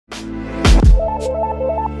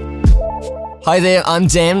Hi there, I'm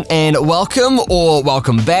Dan, and welcome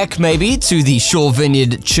back maybe, to the Shore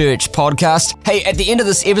Vineyard Church podcast. Hey, at the end of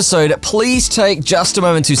this episode, please take just a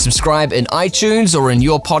moment to subscribe in iTunes or in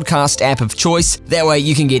your podcast app of choice. That way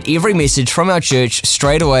you can get every message from our church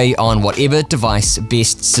straight away on whatever device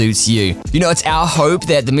best suits you. You know, it's our hope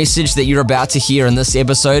that the message that you're about to hear in this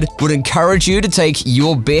episode would encourage you to take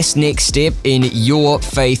your best next step in your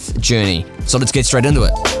faith journey. So let's get straight into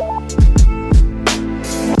it.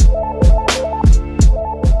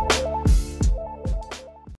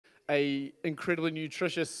 A incredibly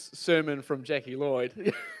nutritious sermon from Jackie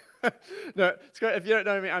Lloyd. No, it's great. If you don't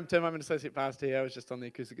know me, I'm Tim. I'm an associate pastor here. I was just on the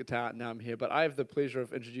acoustic guitar, and now I'm here. But I have the pleasure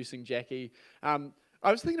of introducing Jackie. I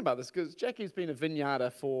was thinking about this because Jackie's been a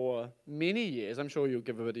vineyarder for many years. I'm sure you'll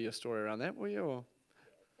give a bit of your story around that, will you? Or?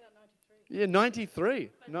 About 93. Yeah, 93.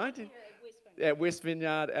 90. At West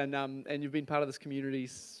Vineyard, and you've been part of this community.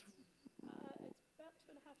 It's about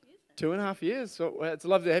 2.5 years. 2.5 years. So it's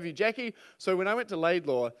lovely to have you, Jackie. So when I went to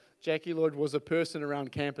Laidlaw, Jackie Lloyd was a person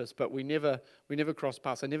around campus, but we never crossed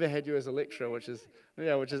paths. I never had you as a lecturer, which is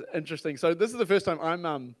interesting. So this is the first time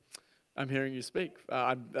I'm hearing you speak.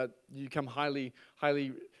 You come highly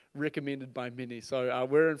recommended by many. So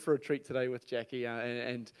we're in for a treat today with Jackie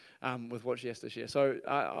and with what she has to share. So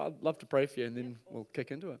I'd love to pray for you, and then we'll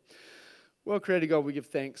kick into it. Well, Creator God, we give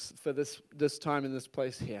thanks for this time and this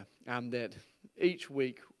place here. That each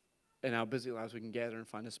week, in our busy lives, we can gather and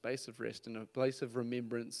find a space of rest and a place of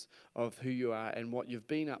remembrance of who you are and what you've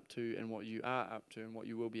been up to and what you are up to and what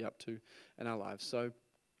you will be up to in our lives. So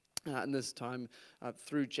in this time,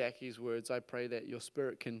 through Jackie's words, I pray that your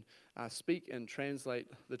Spirit can speak and translate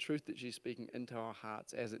the truth that she's speaking into our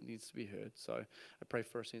hearts as it needs to be heard. So I pray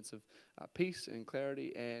for a sense of peace and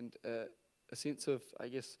clarity and a sense of, I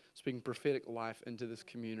guess, speaking prophetic life into this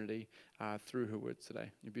community through her words today.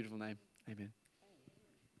 In your beautiful name, amen.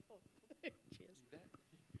 Cheers.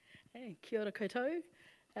 Hey, kia ora koutou.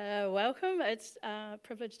 Welcome. It's a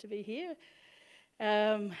privilege to be here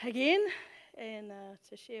again and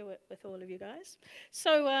to share with all of you guys.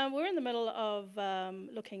 So we're in the middle of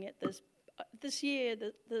looking at this year,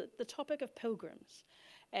 the topic of pilgrims.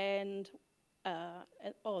 And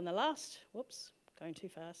in the last, going too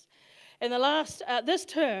fast. In the last, this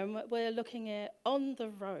term, we're looking at on the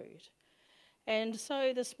road. And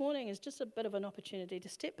so this morning is just a bit of an opportunity to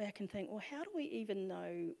step back and think, well, how do we even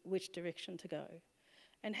know which direction to go?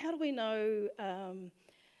 And how do we know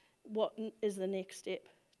what is the next step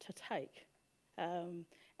to take?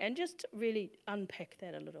 And just really unpack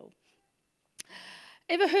that a little.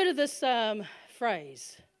 Ever heard of this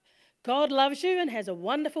phrase? God loves you and has a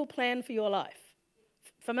wonderful plan for your life.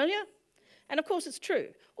 Familiar? And of course it's true,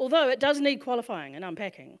 although it does need qualifying and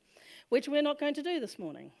unpacking, which we're not going to do this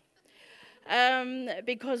morning.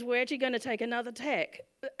 Because we're actually going to take another tack.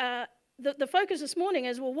 The focus this morning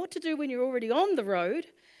is, well, what to do when you're already on the road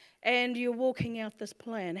and you're walking out this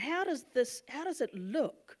plan. How does it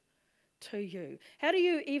look to you? How do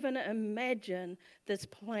you even imagine this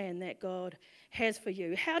plan that God has for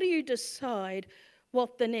you? How do you decide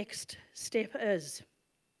what the next step is?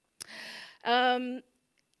 Do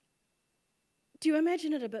you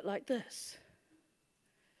imagine it a bit like this?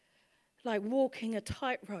 Like walking a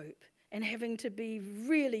tightrope and having to be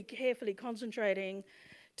really carefully concentrating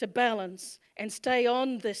to balance and stay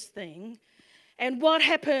on this thing. And what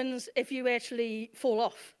happens if you actually fall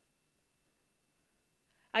off?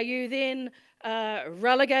 Are you then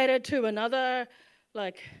relegated to another,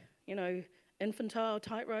 infantile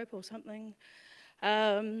tightrope or something?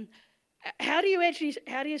 How do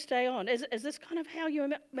you stay on? Is this kind of how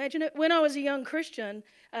you imagine it? When I was a young Christian,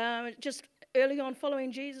 just early on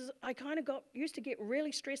following Jesus, I kind of used to get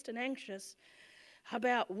really stressed and anxious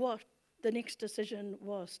about what the next decision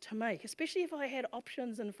was to make, especially if I had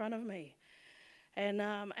options in front of me. And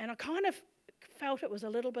I kind of felt it was a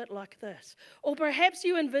little bit like this. Or perhaps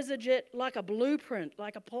you envisage it like a blueprint,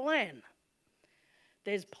 like a plan.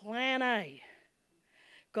 There's plan A,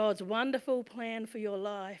 God's wonderful plan for your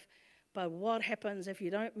life, but what happens if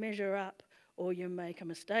you don't measure up or you make a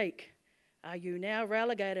mistake? Are you now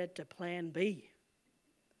relegated to plan B?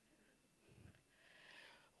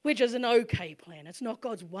 Which is an okay plan. It's not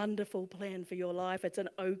God's wonderful plan for your life. It's an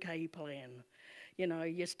okay plan. You know,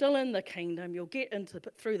 you're still in the kingdom. You'll get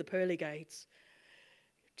through the pearly gates,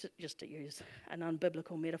 just to use an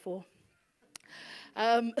unbiblical metaphor.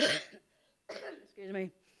 Excuse me.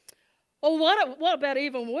 Or what about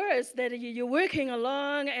even worse, that you're working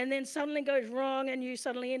along and then something goes wrong and you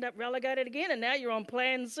suddenly end up relegated again and now you're on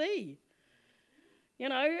plan C? You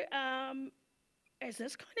know, is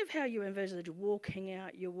this kind of how you envisage walking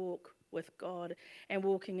out your walk with God and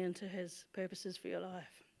walking into his purposes for your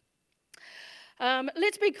life?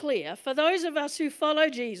 Let's be clear. For those of us who follow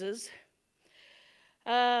Jesus,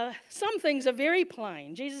 some things are very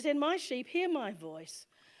plain. Jesus said, my sheep hear my voice.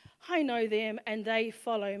 I know them and they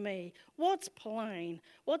follow me. What's plain?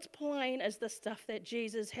 What's plain is the stuff that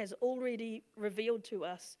Jesus has already revealed to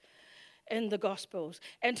us in the Gospels.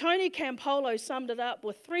 And Tony Campolo summed it up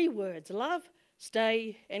with 3 words: love,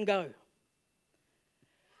 stay, and go.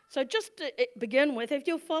 So just to begin with, if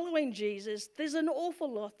you're following Jesus, there's an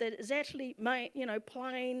awful lot that is actually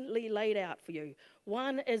plainly laid out for you.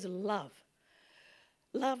 One is love.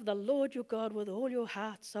 Love the Lord your God with all your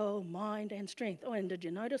heart, soul, mind, and strength. Oh, and did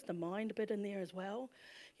you notice the mind bit in there as well?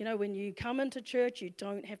 You know, when you come into church, you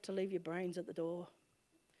don't have to leave your brains at the door.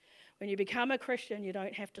 When you become a Christian, you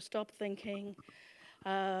don't have to stop thinking.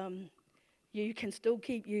 You can still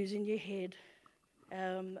keep using your head.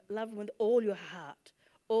 Love with all your heart,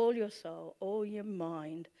 all your soul, all your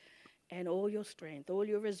mind, and all your strength, all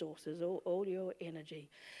your resources, all your energy.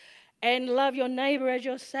 And love your neighbor as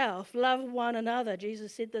yourself. Love one another.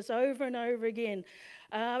 Jesus said this over and over again.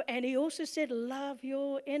 And he also said, love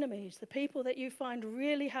your enemies, the people that you find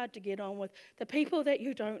really hard to get on with, the people that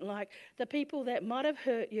you don't like, the people that might have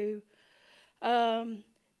hurt you.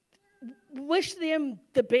 Wish them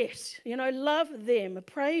the best. Love them,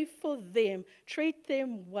 pray for them, treat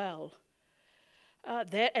them well.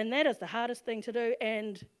 That is the hardest thing to do.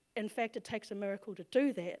 And in fact, it takes a miracle to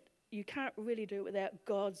do that. You can't really do it without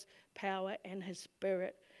God's power and his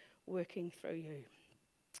Spirit working through you.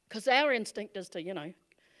 Because our instinct is to,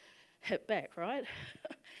 hit back, right?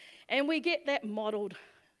 And we get that modeled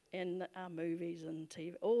in our movies and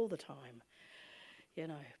TV all the time,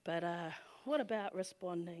 But what about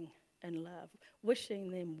responding in love, wishing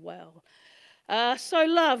them well? So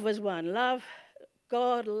love was one. Love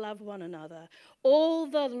God, love one another. All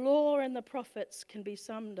the law and the prophets can be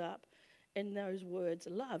summed up in those words,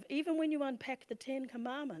 love. Even when you unpack the 10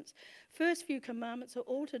 commandments, first few commandments are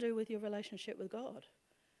all to do with your relationship with God,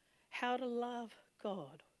 how to love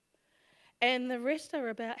God. And the rest are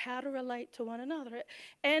about how to relate to one another.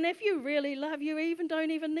 And if you really love, you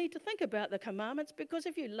don't even need to think about the commandments, because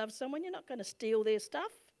if you love someone, you're not going to steal their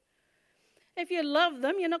stuff. If you love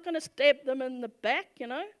them, you're not going to stab them in the back,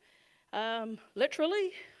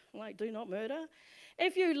 literally, like do not murder.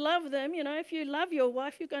 If you love them, if you love your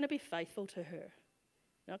wife, you're going to be faithful to her.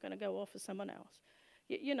 You're not going to go off with someone else.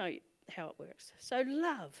 You know how it works. So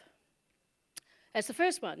love. That's the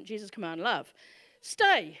first one, Jesus' command, love.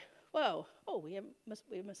 Stay. Well, we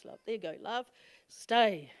missed love. There you go, love.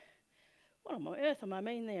 Stay. What on earth am I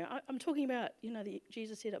mean there? I'm talking about,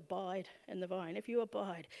 Jesus said abide in the vine. If you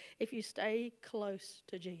abide, if you stay close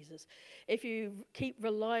to Jesus, if you keep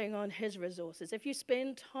relying on his resources, if you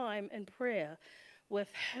spend time in prayer with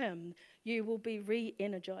him, you will be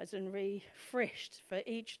re-energized and refreshed for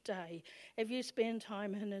each day. If you spend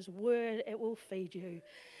time in his word, it will feed you.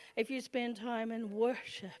 If you spend time in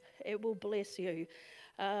worship, it will bless you.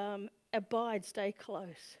 Abide, stay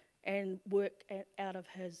close, and work out of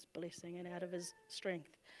his blessing and out of his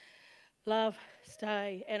strength. Love,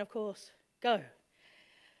 stay, and of course, go.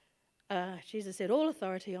 Jesus said, all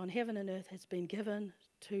authority on heaven and earth has been given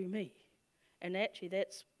to me. And actually,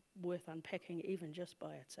 that's worth unpacking even just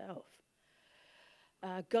by itself.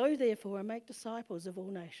 Go therefore and make disciples of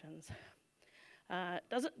all nations.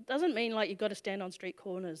 Doesn't mean like you've got to stand on street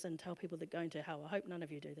corners and tell people they're going to hell. I hope none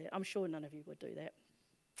of you do that. I'm sure none of you would do that.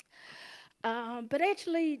 But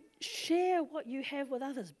actually share what you have with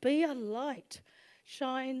others. Be a light.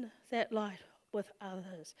 Shine that light with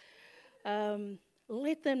others.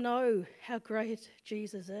 Let them know how great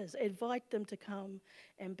Jesus is. Invite them to come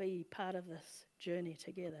and be part of this journey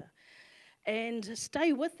together. And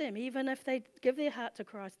stay with them, even if they give their heart to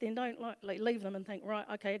Christ. Then don't leave them and think, right,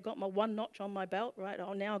 okay, I've got my one notch on my belt, right,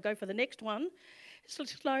 now I'll go for the next one.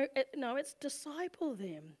 It's disciple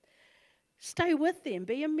them. Stay with them,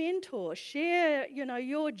 be a mentor, share,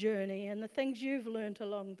 your journey and the things you've learned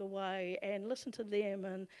along the way, and listen to them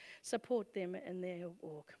and support them in their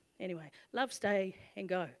walk. Anyway, love, stay, and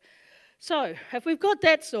go. So, if we've got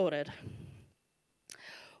that sorted,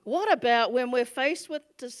 what about when we're faced with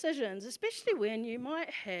decisions, especially when you might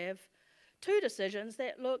have 2 decisions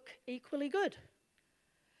that look equally good?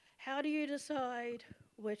 How do you decide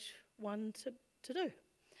which one to do?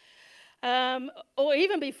 Or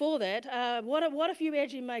even before that, what if you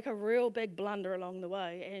actually make a real big blunder along the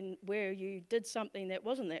way, and where you did something that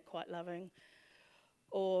wasn't that quite loving,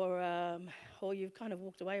 or you've kind of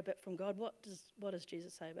walked away a bit from God? What does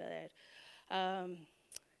Jesus say about that?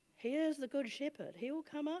 He is the good shepherd. He will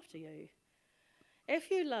come after you.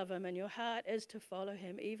 If you love him and your heart is to follow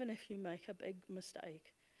him, even if you make a big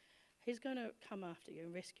mistake, He's going to come after you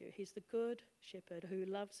and rescue. He's the good shepherd who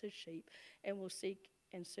loves his sheep and will seek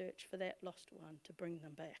and search for that lost one to bring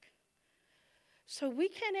them back. So we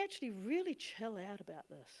can actually really chill out about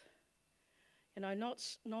this.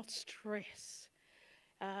 Not stress.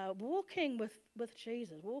 Walking with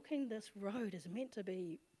Jesus, walking this road is meant to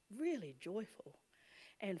be really joyful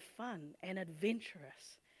and fun and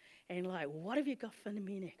adventurous. And like, what have you got for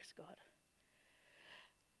me next, God?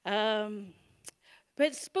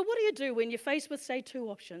 But what do you do when you're faced with, say, two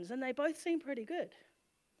options and they both seem pretty good?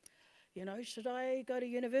 Should I go to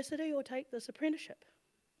university or take this apprenticeship?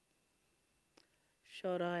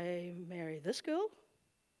 Should I marry this girl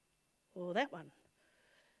or that one?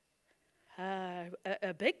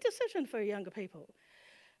 A big decision for younger people.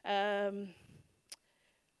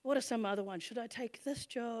 What are some other ones? Should I take this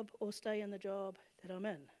job or stay in the job that I'm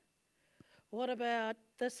in? What about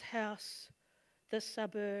this house, this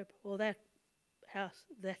suburb, or that house,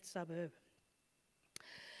 that suburb?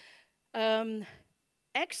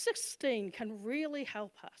 Acts 16 can really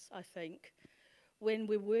help us, I think, when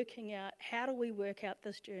we're working out how do we work out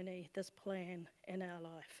this journey, this plan in our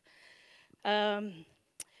life.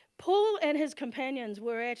 Paul and his companions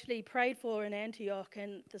were actually prayed for in Antioch,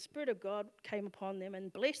 and the Spirit of God came upon them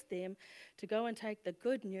and blessed them to go and take the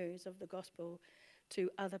good news of the gospel to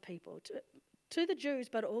other people, to the Jews,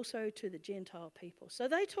 but also to the Gentile people. So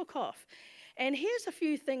they took off. And here's a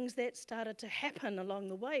few things that started to happen along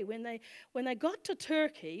the way. When they got to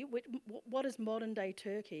Turkey, what is modern-day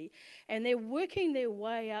Turkey, and they're working their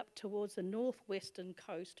way up towards the northwestern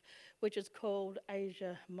coast, which is called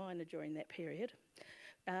Asia Minor during that period.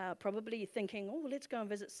 Probably thinking, let's go and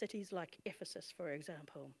visit cities like Ephesus, for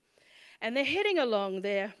example. And they're heading along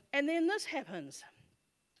there, and then this happens.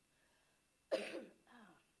 Now,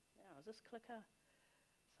 is this clicker?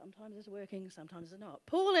 Sometimes it's working, sometimes it's not.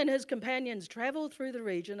 Paul and his companions travelled through the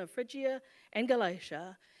region of Phrygia and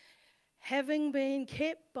Galatia, having been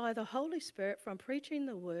kept by the Holy Spirit from preaching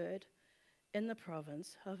the word in the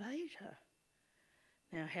province of Asia.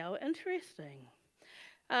 Now, how interesting.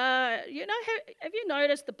 Have you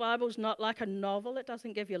noticed the Bible's not like a novel? It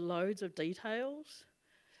doesn't give you loads of details.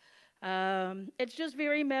 It's just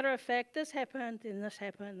very matter of fact, this happened, then this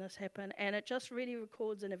happened, and it just really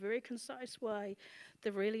records in a very concise way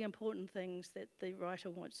the really important things that the writer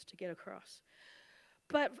wants to get across.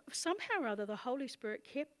 But somehow or other, the Holy Spirit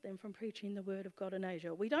kept them from preaching the word of God in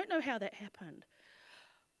Asia. We don't know how that happened.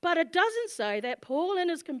 But it doesn't say that Paul and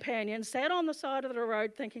his companions sat on the side of the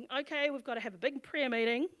road thinking, okay, we've got to have a big prayer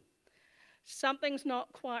meeting. Something's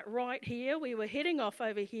not quite right here. We were heading off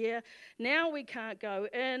over here. Now we can't go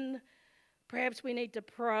in. Perhaps we need to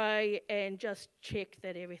pray and just check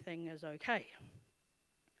that everything is okay.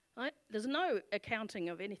 Right? There's no accounting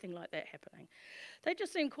of anything like that happening. They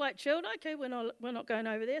just seem quite chilled. Okay, we're not going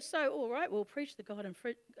over there. So, all right, we'll preach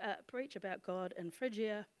preach about God in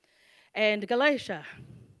Phrygia and Galatia.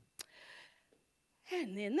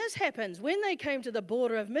 And then this happens. When they came to the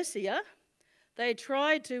border of Mysia, they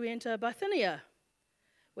tried to enter Bithynia,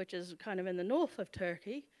 which is kind of in the north of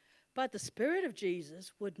Turkey, but the Spirit of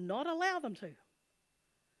Jesus would not allow them to.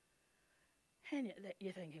 And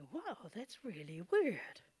you're thinking, wow, that's really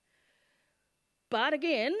weird. But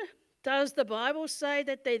again, does the Bible say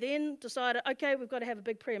that they then decided, okay, we've got to have a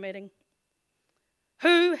big prayer meeting?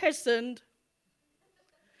 Who has sinned?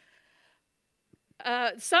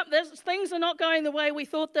 Things are not going the way we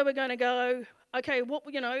thought they were going to go. Okay,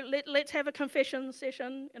 let's have a confession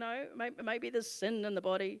session. Maybe there's sin in the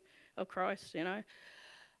body of Christ.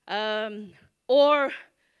 Or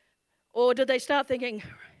did they start thinking,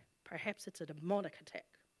 perhaps it's a demonic attack?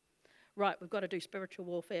 Right, we've got to do spiritual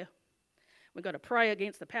warfare. We've got to pray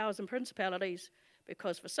against the powers and principalities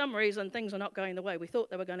because for some reason things are not going the way we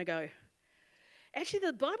thought they were going to go. Actually,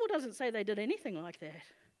 the Bible doesn't say they did anything like that.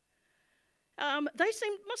 They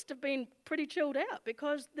must have been pretty chilled out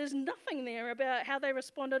because there's nothing there about how they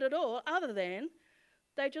responded at all other than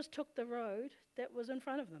they just took the road that was in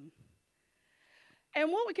front of them.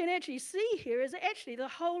 And what we can actually see here is actually the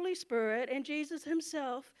Holy Spirit and Jesus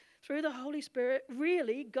himself through the Holy Spirit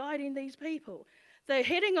really guiding these people. They're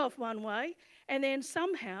heading off one way and then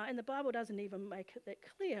somehow, and the Bible doesn't even make it that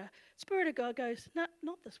clear, Spirit of God goes, no,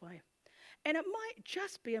 not this way. And it might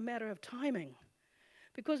just be a matter of timing.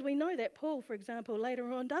 Because we know that Paul, for example,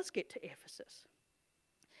 later on does get to Ephesus.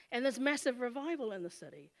 And there's massive revival in the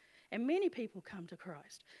city. And many people come to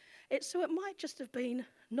Christ. So it might just have been,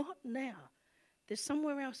 not now. There's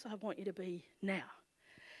somewhere else I want you to be now.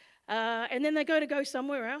 And then they go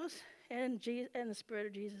somewhere else. And the Spirit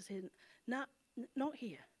of Jesus said, no, not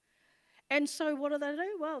here. And so what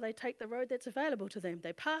do? Well, they take the road that's available to them.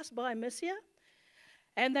 They pass by Mysia.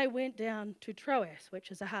 And they went down to Troas,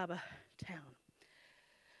 which is a harbour town.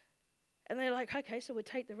 And they're like, okay, so we'll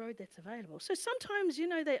take the road that's available. So sometimes, you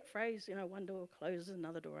know that phrase, you know, one door closes,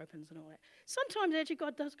 another door opens and all that. Sometimes actually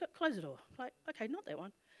God does close a door. Like, okay, not that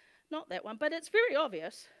one, not that one. But it's very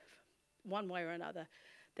obvious, one way or another,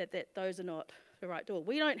 that those are not the right door.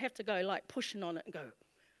 We don't have to go like pushing on it and go,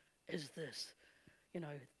 is this, you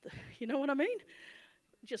know what I mean?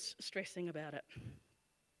 Just stressing about it.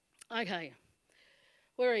 Okay,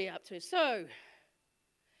 where are you up to? So,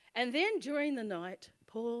 and then during the night,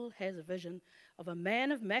 Paul has a vision of a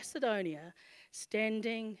man of Macedonia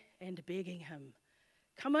standing and begging him,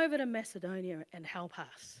 come over to Macedonia and help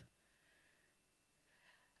us.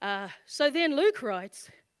 So then Luke writes,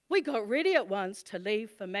 we got ready at once to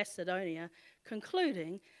leave for Macedonia,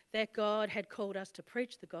 concluding that God had called us to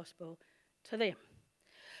preach the gospel to them.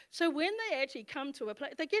 So when they actually come to a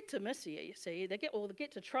place, they get to Mysia, you see, they get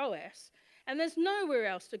to Troas, and there's nowhere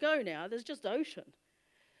else to go now, there's just ocean.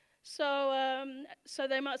 So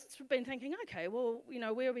they must have been thinking, okay, well,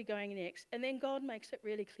 where are we going next? And then God makes it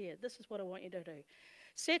really clear, this is what I want you to do.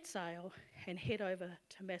 Set sail and head over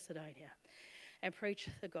to Macedonia and preach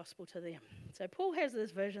the gospel to them. So Paul has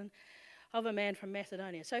this vision of a man from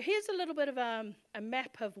Macedonia. So here's a little bit of a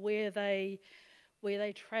map of where they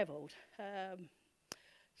travelled.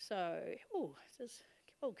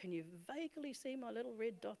 Can you vaguely see my little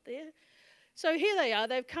red dot there? So here they are.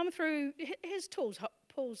 They've come through. Here's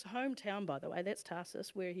Paul's hometown, by the way. That's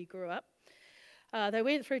Tarsus, where he grew up. They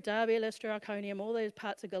went through Derbe, Lystra, Iconium, all those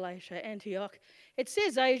parts of Galatia, Antioch. It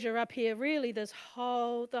says Asia up here. Really, the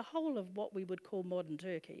whole of what we would call modern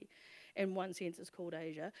Turkey, in one sense, is called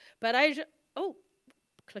Asia. But Asia. Oh,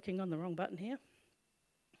 clicking on the wrong button here.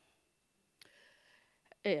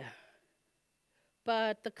 Yeah.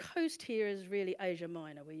 But the coast here is really Asia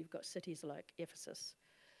Minor, where you've got cities like Ephesus.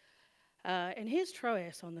 And here's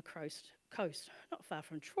Troas on the coast, not far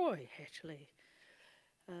from Troy, actually,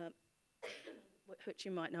 which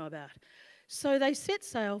you might know about. So they set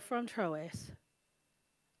sail from Troas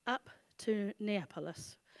up to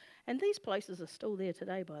Neapolis. And these places are still there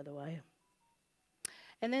today, by the way.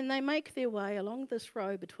 And then they make their way along this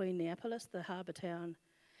road between Neapolis, the harbour town,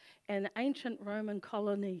 and the ancient Roman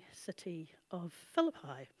colony city of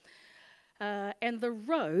Philippi. And the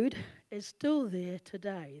road is still there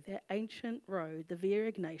today, that ancient road, the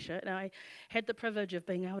Via Egnatia. And I had the privilege of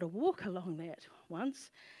being able to walk along that once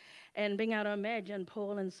and being able to imagine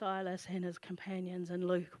Paul and Silas and his companions and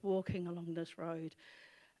Luke walking along this road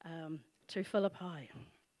to Philippi.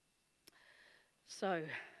 So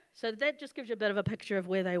that just gives you a bit of a picture of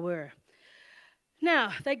where they were.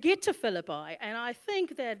 Now, they get to Philippi, and I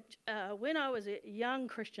think that when I was a young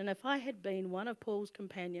Christian, if I had been one of Paul's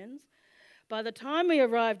companions, by the time we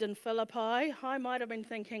arrived in Philippi, I might have been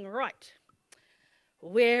thinking, right,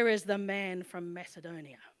 where is the man from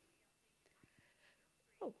Macedonia?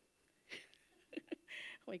 Oh,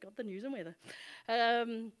 we got the news and weather.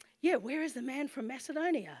 Where is the man from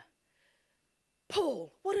Macedonia?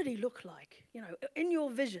 Paul, what did he look like, in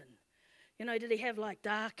your vision? Did he have like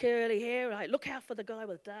dark curly hair? Like, look out for the guy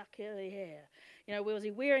with dark curly hair. Was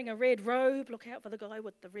he wearing a red robe? Look out for the guy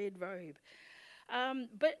with the red robe.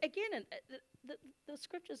 But again, the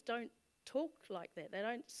scriptures don't talk like that. They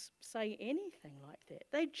don't say anything like that.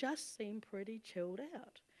 They just seem pretty chilled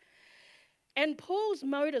out. And Paul's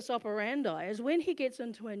modus operandi is when he gets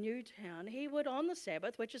into a new town, he would, on the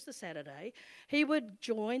Sabbath, which is the Saturday, he would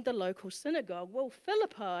join the local synagogue. Well,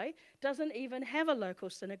 Philippi doesn't even have a local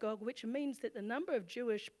synagogue, which means that the number of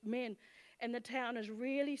Jewish men in the town is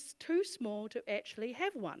really too small to actually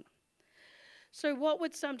have one. So what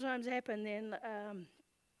would sometimes happen then,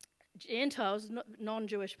 Gentiles,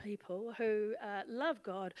 non-Jewish people who love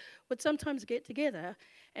God, would sometimes get together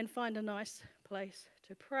and find a nice place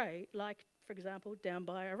to pray, like, for example, down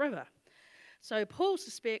by a river. So Paul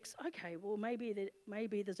suspects, okay, well, maybe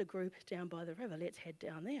there's a group down by the river. Let's head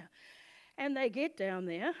down there. And they get down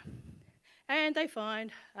there, and they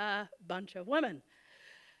find a bunch of women.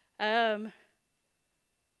 But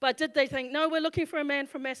did they think, no, we're looking for a man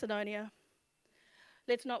from Macedonia.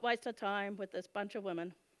 Let's not waste our time with this bunch of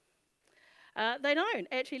women. They don't.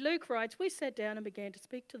 Actually, Luke writes, we sat down and began to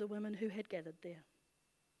speak to the women who had gathered there.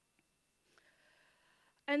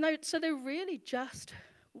 And so they really just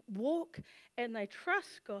walk and they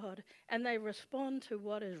trust God and they respond to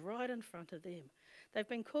what is right in front of them. They've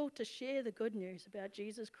been called to share the good news about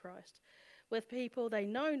Jesus Christ with people they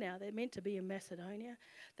know now they're meant to be in Macedonia.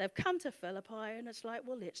 They've come to Philippi and it's like,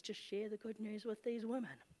 well, let's just share the good news with these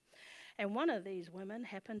women. And one of these women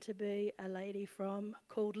happened to be a lady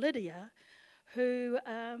called Lydia, who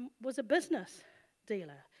was a business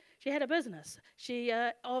dealer. She had a business.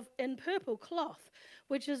 In purple cloth,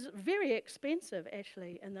 which is very expensive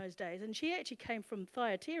actually in those days. And she actually came from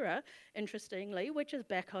Thyatira, interestingly, which is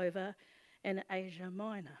back over in Asia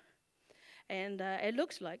Minor. And it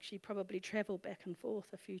looks like she probably travelled back and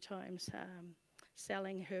forth a few times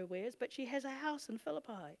selling her wares, but she has a house in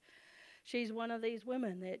Philippi. She's one of these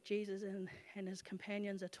women that Jesus and his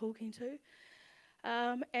companions are talking to.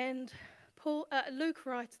 And Luke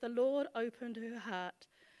writes, the Lord opened her heart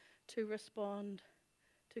to respond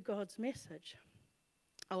to God's message,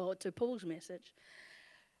 or to Paul's message.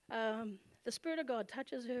 The Spirit of God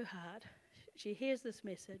touches her heart. She hears this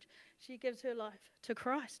message. She gives her life to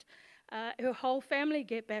Christ. Her whole family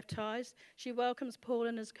get baptized. She welcomes Paul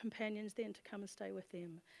and his companions then to come and stay with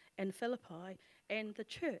them in Philippi, and the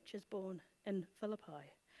church is born in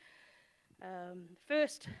Philippi.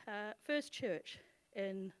 First church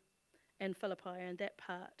in Philippi and that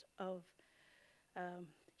part of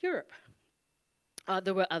Europe.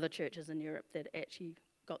 There were other churches in Europe that actually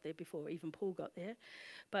got there before even Paul got there,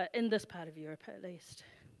 but in this part of Europe at least.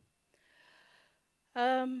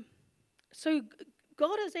 So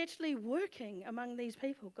God is actually working among these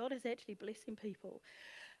people. God is actually blessing people.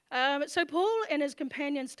 So Paul and his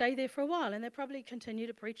companions stay there for a while, and they probably continue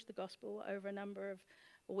to preach the gospel over a number of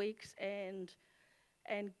weeks and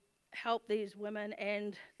help these women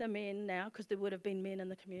and the men now, because there would have been men in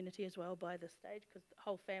the community as well by this stage, because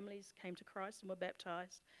whole families came to Christ and were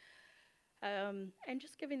baptized. And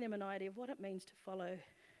just giving them an idea of what it means to follow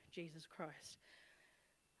Jesus Christ.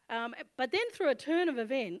 But then through a turn of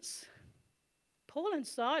events, Paul and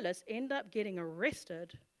Silas end up getting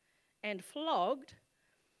arrested and flogged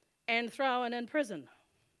and thrown in prison.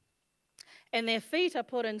 And their feet are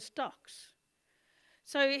put in stocks.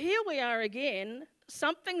 So here we are again.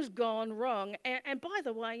 Something's gone wrong. And by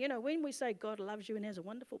the way, when we say God loves you and has a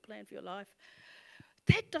wonderful plan for your life,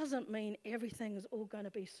 that doesn't mean everything's all going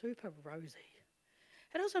to be super rosy.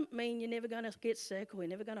 It doesn't mean you're never going to get sick, or you're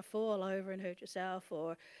never going to fall over and hurt yourself,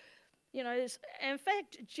 or in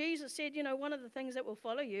fact, Jesus said, one of the things that will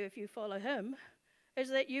follow you if you follow him is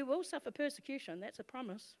that you will suffer persecution. That's a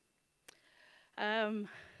promise.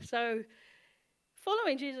 So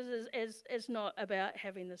following Jesus is not about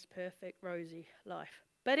having this perfect, rosy life.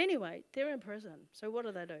 But anyway, they're in prison. So what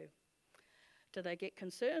do? Do they get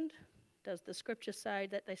concerned? Does the scripture say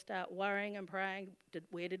that they start worrying and praying?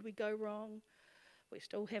 Where did we go wrong? We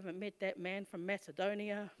still haven't met that man from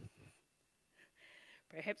Macedonia.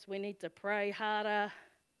 Perhaps we need to pray harder.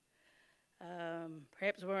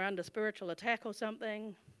 Perhaps we're under spiritual attack or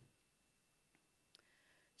something.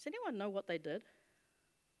 Does anyone know what they did?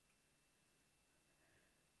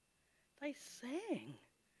 They sang.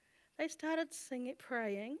 They started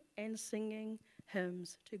praying and singing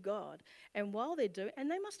hymns to God. And while they're doing,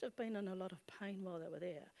 and they must have been in a lot of pain while they were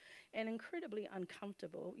there, and incredibly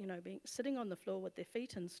uncomfortable, sitting on the floor with their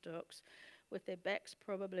feet in stocks, with their backs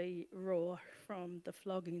probably raw from the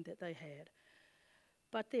flogging that they had.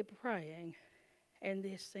 But they're praying and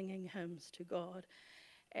they're singing hymns to God.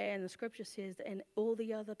 And the scripture says that and all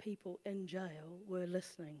the other people in jail were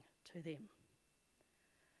listening to them.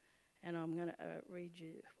 And I'm going to read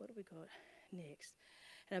you, what do we got next?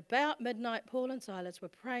 And about midnight, Paul and Silas were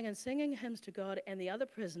praying and singing hymns to God, and the other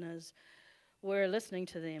prisoners were listening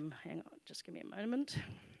to them. Hang on, just give me a moment.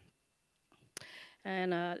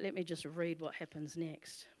 And let me just read what happens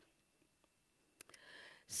next.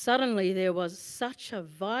 Suddenly there was such a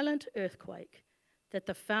violent earthquake that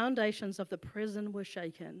the foundations of the prison were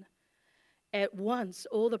shaken. At once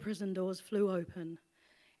all the prison doors flew open,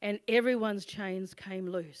 and everyone's chains came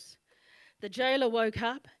loose. The jailer woke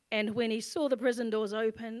up, and when he saw the prison doors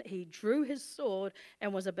open, he drew his sword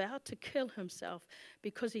and was about to kill himself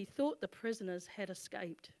because he thought the prisoners had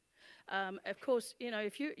escaped. Of course,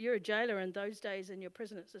 if you're a jailer in those days and your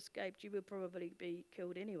prisoners escaped, you would probably be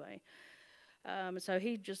killed anyway. So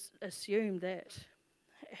he just assumed that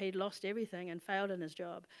he'd lost everything and failed in his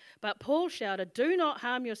job. But Paul shouted, "Do not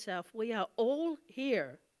harm yourself. We are all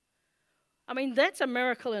here." I mean, that's a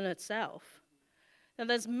miracle in itself. Now,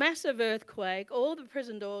 there's massive earthquake, all the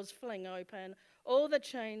prison doors fling open, all the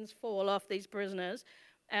chains fall off these prisoners,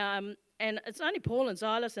 and it's only Paul and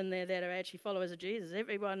Silas in there that are actually followers of Jesus.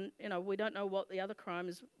 Everyone, we don't know what the other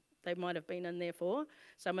crimes they might have been in there for.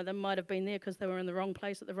 Some of them might have been there because they were in the wrong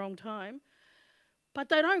place at the wrong time. But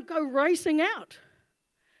they don't go racing out.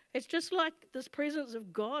 It's just like this presence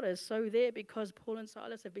of God is so there because Paul and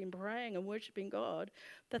Silas have been praying and worshipping God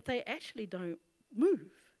that they actually don't move.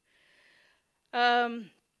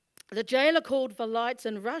 The jailer called for lights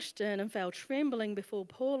and rushed in and fell trembling before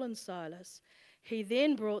Paul and Silas. He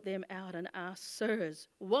then brought them out and asked, "Sirs,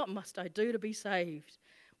 what must I do to be saved?"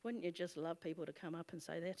 Wouldn't you just love people to come up and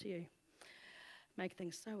say that to you? Make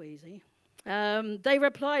things so easy. They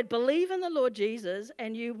replied, "Believe in the Lord Jesus,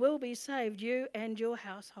 and you will be saved, you and your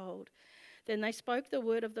household." Then they spoke the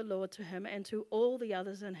word of the Lord to him and to all the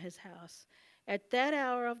others in his house. At that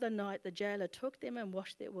hour of the night, the jailer took them and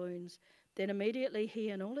washed their wounds. Then immediately he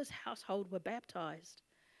and all his household were baptized.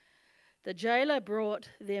 The jailer brought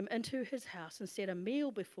them into his house and set a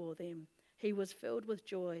meal before them. He was filled with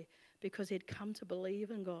joy because he had come to believe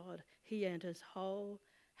in God, he and his whole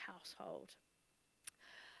household.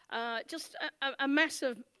 Just a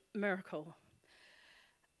massive miracle.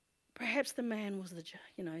 Perhaps the man was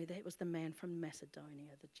that was the man from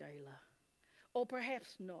Macedonia, the jailer. Or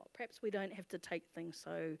perhaps not. Perhaps we don't have to take things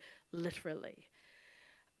so literally.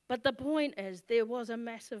 But the point is, there was a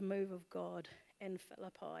massive move of God in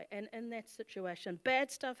Philippi, and in that situation, bad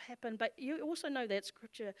stuff happened, but you also know that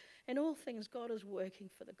scripture, in all things, God is working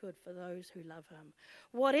for the good for those who love him.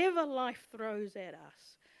 Whatever life throws at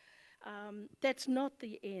us, that's not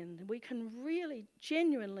the end. We can really,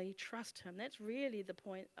 genuinely trust him. That's really the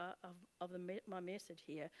point of my message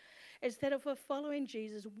here, is that if we're following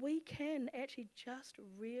Jesus, we can actually just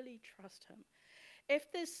really trust him.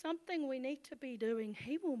 If there's something we need to be doing,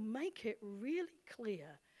 he will make it really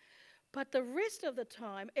clear. But the rest of the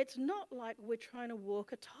time, it's not like we're trying to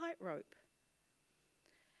walk a tightrope.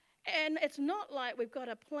 And it's not like we've got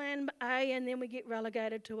a plan A and then we get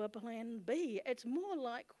relegated to a plan B. It's more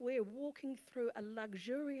like we're walking through a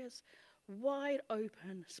luxurious, wide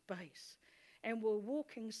open space. And we're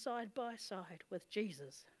walking side by side with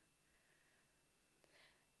Jesus.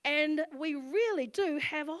 And we really do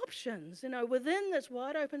have options. Within this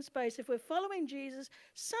wide open space, if we're following Jesus,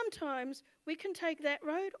 sometimes we can take that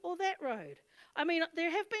road or that road. I mean, there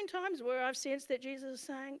have been times where I've sensed that Jesus is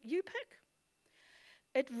saying, you pick.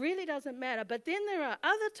 It really doesn't matter. But then there are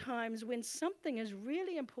other times when something is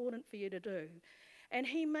really important for you to do. And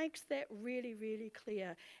he makes that really, really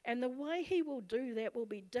clear. And the way he will do that will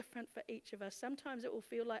be different for each of us. Sometimes it will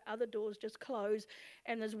feel like other doors just close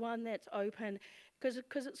and there's one that's open.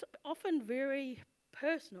 Because it's often very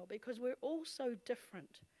personal, because we're all so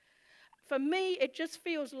different. For me, it just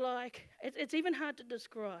feels like, it's even hard to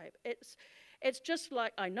describe. It's just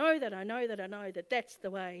like, I know that that's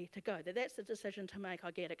the way to go, that's the decision to make.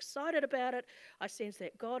 I get excited about it. I sense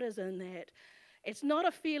that God is in that. It's not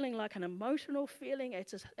a feeling like an emotional feeling.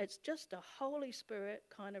 It's just a Holy Spirit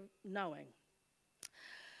kind of knowing.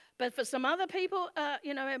 But for some other people,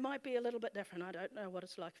 it might be a little bit different. I don't know what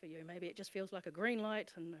it's like for you. Maybe it just feels like a green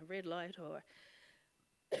light and a red light,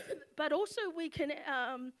 But also we can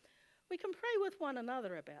pray with one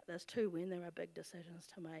another about this too when there are big decisions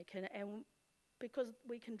to make, and because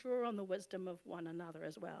we can draw on the wisdom of one another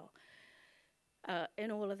as well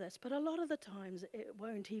in all of this. But a lot of the times it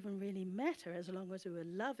won't even really matter as long as we're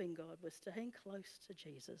loving God. We're staying close to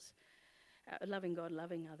Jesus, loving God,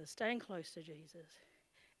 loving others, staying close to Jesus,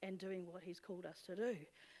 and doing what he's called us to do.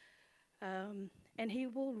 And he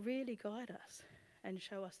will really guide us and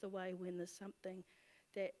show us the way when there's something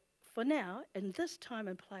that, for now, in this time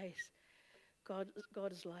and place, God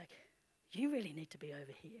is like, you really need to be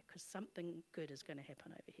over here because something good is going to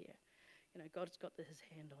happen over here. God's got his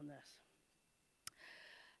hand on this.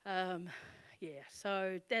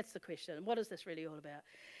 So that's the question. What is this really all about?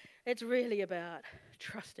 It's really about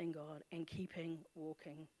trusting God and keeping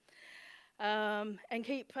walking. And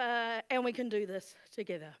we can do this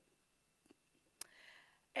together.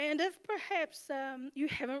 And if perhaps you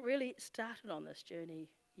haven't really started on this journey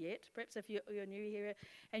yet, perhaps if you're new here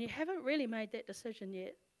and you haven't really made that decision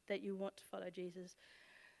yet that you want to follow Jesus,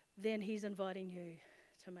 then he's inviting you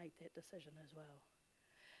to make that decision as well.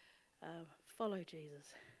 Follow Jesus.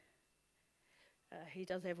 He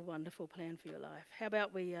does have a wonderful plan for your life. How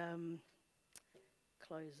about we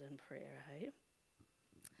close in prayer, hey?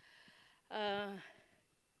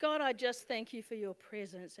 God, I just thank you for your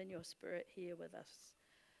presence and your spirit here with us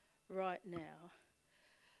right now.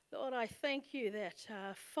 Lord, I thank you that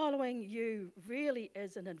following you really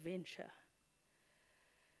is an adventure.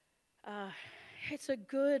 It's a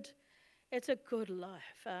good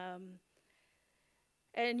life.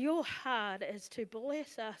 And your heart is to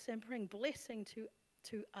bless us and bring blessing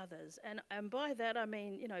to others. And by that I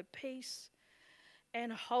mean, peace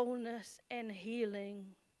and wholeness and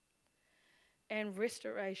healing and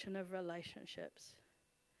restoration of relationships.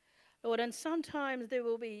 Lord, and sometimes there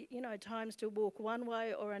will be, times to walk one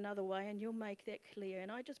way or another way, and you'll make that clear.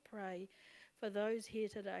 And I just pray for those here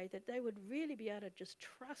today that they would really be able to just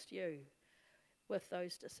trust you with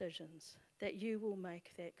those decisions, that you will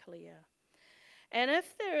make that clear. And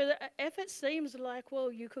if it seems like,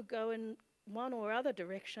 well, you could go in one or other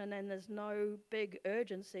direction, and there's no big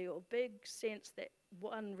urgency or big sense that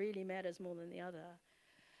one really matters more than the other,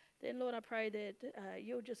 then Lord, I pray that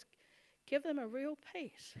you'll just give them a real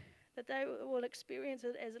peace, that they will experience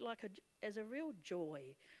it as a real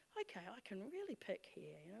joy. Okay, I can really pick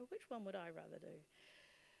here. Which one would I rather do?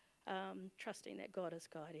 Trusting that God is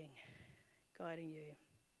guiding you.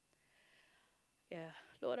 Yeah,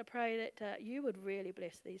 Lord, I pray that you would really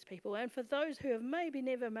bless these people. And for those who have maybe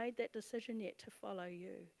never made that decision yet to follow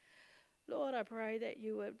you, Lord, I pray that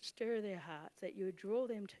you would stir their hearts, that you would draw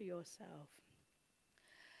them to yourself.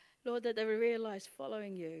 Lord, that they would realize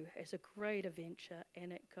following you is a great adventure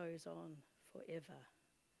and it goes on forever.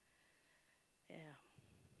 Yeah.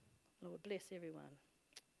 Lord, bless everyone.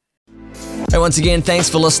 Hey, once again, thanks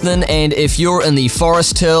for listening, and if you're in the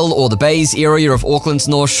Forest Hill or the Bays area of Auckland's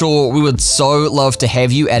North Shore, we would so love to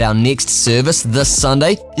have you at our next service this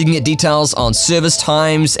Sunday. You can get details on service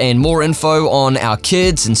times and more info on our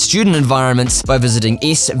kids and student environments by visiting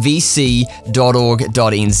svc.org.nz.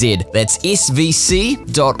 That's svc.org.nz.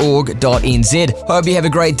 Hope you have a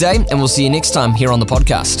great day, and we'll see you next time here on the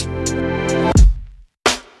podcast.